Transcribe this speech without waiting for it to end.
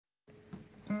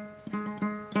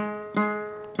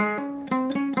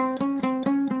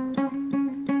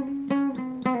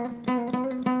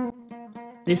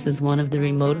This is one of the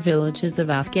remote villages of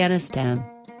Afghanistan.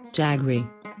 Jagri.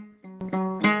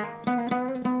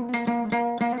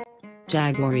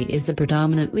 Jagori is a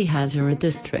predominantly Hazara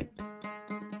district.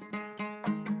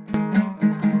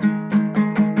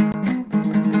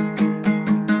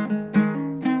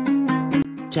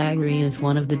 Jagri is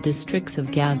one of the districts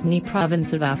of Ghazni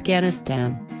province of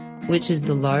Afghanistan, which is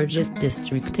the largest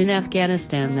district in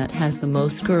Afghanistan that has the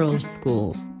most girls'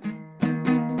 schools.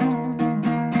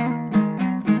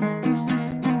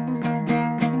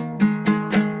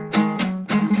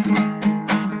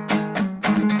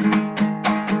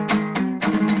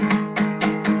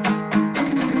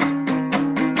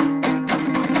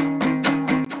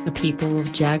 The people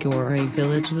of Jagori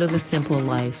village live a simple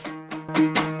life.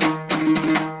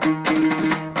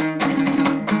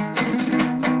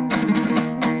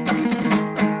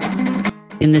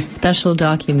 In this special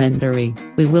documentary,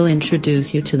 we will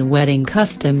introduce you to the wedding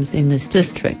customs in this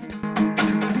district.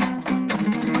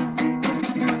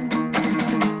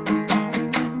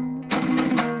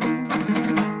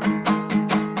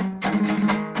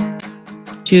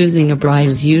 Choosing a bride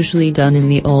is usually done in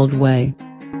the old way.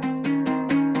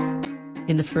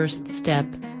 In the first step,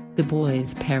 the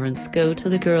boy's parents go to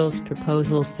the girl's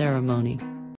proposal ceremony.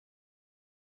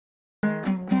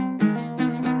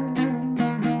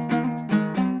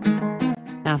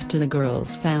 After the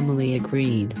girl's family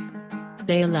agreed,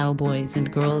 they allow boys and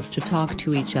girls to talk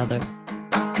to each other.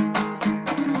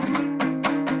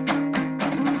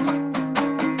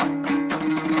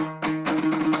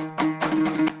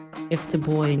 If the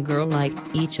boy and girl like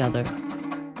each other,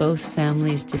 both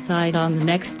families decide on the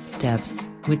next steps,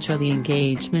 which are the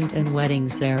engagement and wedding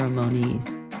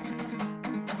ceremonies.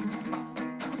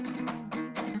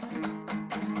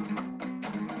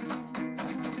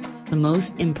 The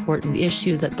most important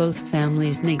issue that both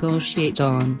families negotiate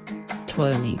on: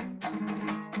 toyni.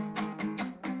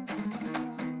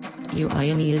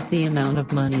 Toyni is the amount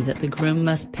of money that the groom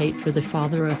must pay for the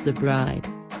father of the bride.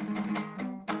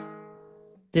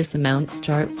 This amount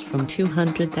starts from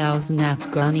 200,000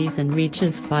 Afghanis and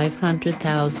reaches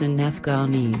 500,000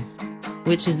 Afghanis,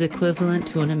 which is equivalent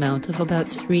to an amount of about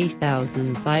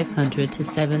 $3,500 to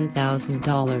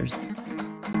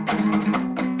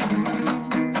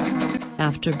 $7,000.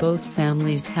 After both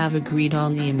families have agreed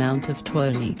on the amount of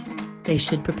toyni, they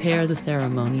should prepare the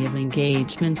ceremony of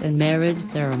engagement and marriage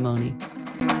ceremony.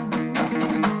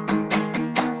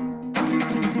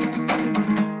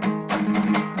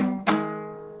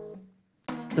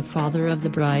 The father of the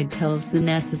bride tells the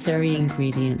necessary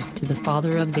ingredients to the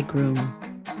father of the groom,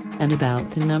 and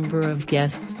about the number of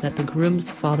guests that the groom's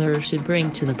father should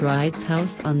bring to the bride's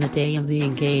house on the day of the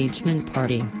engagement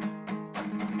party.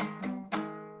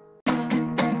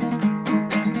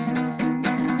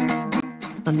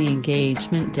 On the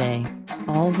engagement day,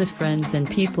 all the friends and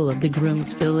people of the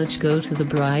groom's village go to the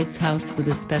bride's house with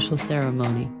a special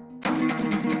ceremony.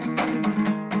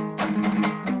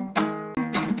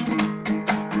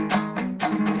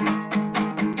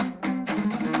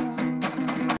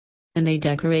 And they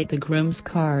decorate the groom's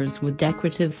cars with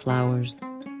decorative flowers.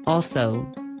 Also,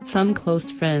 some close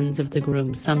friends of the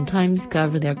groom sometimes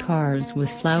cover their cars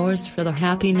with flowers for the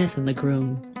happiness of the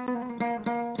groom.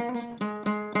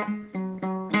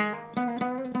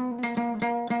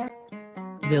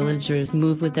 Villagers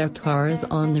move with their cars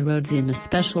on the roads in a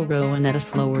special row and at a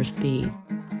slower speed,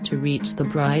 to reach the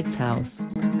bride's house.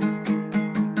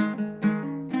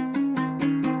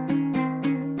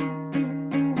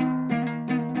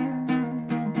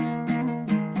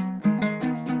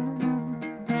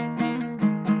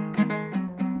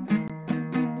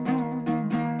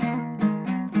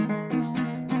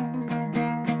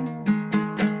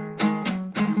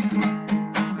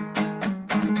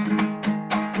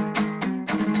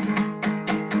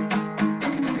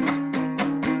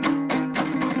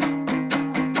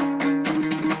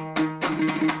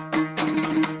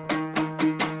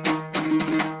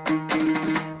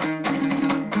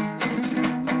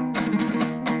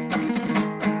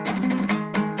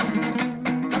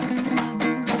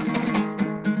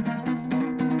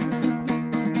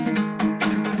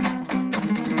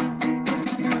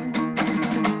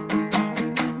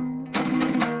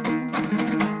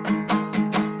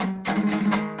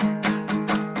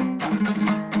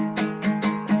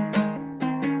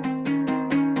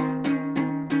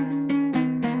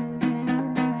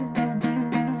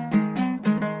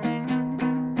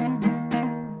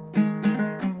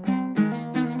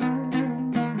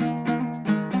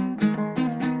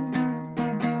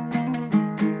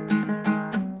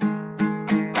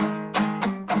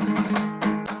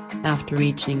 After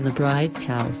reaching the bride's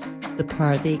house, the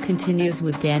party continues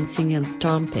with dancing and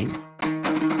stomping.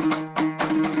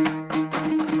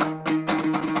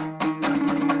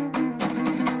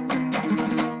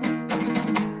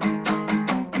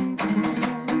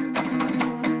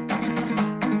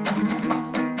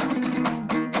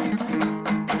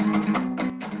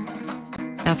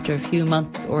 after a few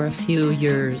months or a few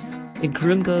years, the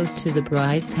groom goes to the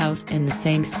bride's house in the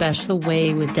same special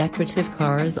way with decorative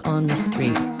cars on the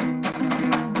streets.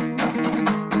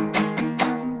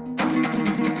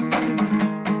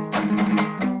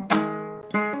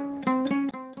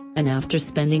 And after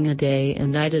spending a day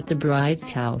and night at the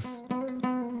bride's house,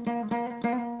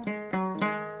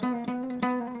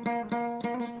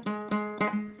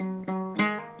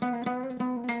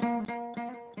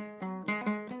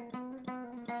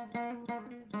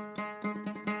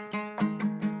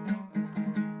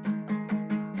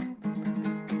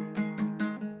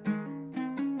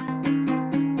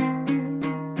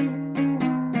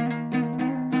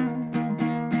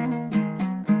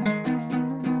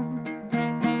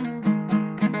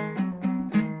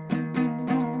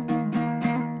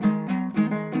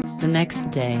 the next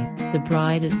day, the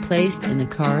bride is placed in a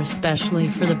car specially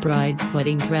for the bride's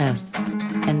wedding dress.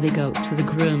 And they go to the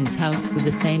groom's house with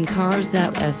the same cars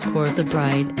that escort the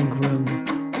bride and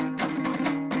groom.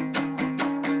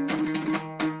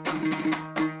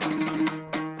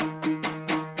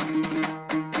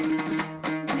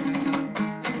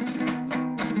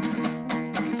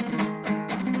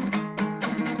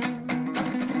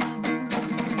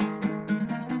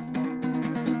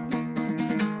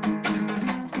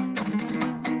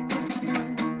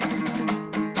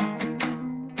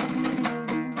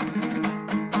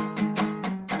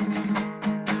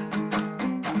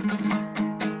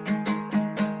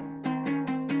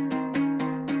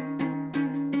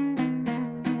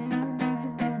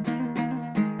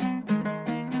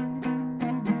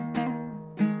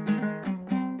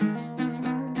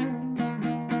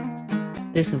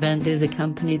 This event is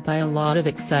accompanied by a lot of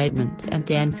excitement and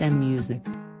dance and music.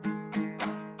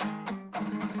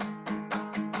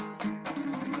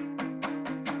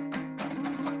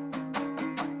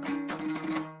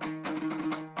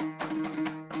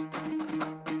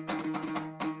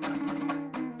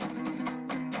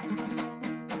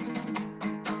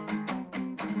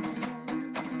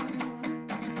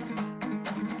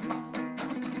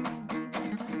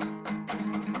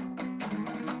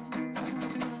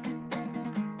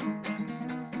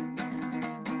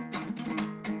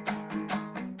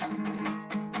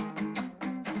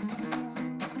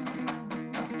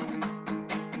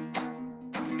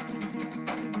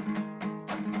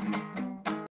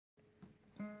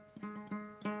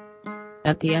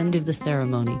 At the end of the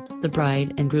ceremony, the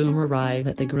bride and groom arrive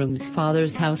at the groom's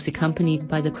father's house accompanied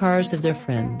by the cars of their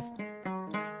friends.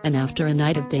 And after a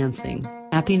night of dancing,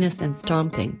 happiness and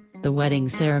stomping, the wedding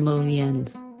ceremony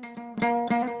ends.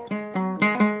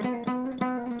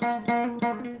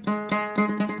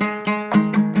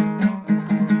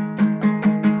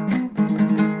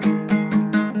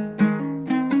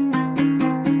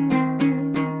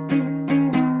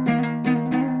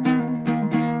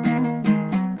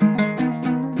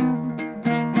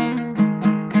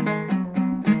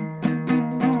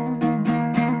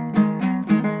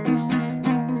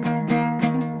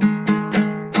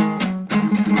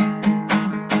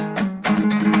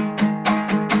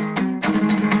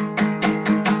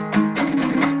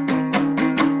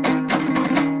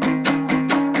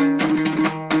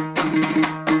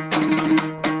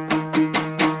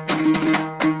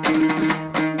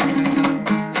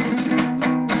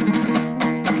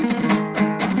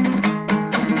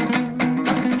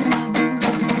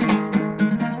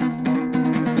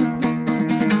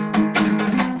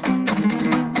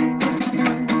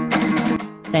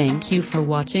 Thank you for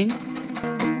watching.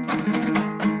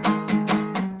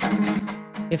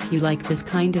 If you like this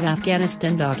kind of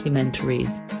Afghanistan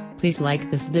documentaries, please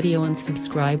like this video and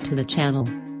subscribe to the channel.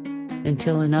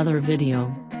 Until another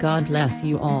video, God bless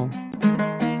you all.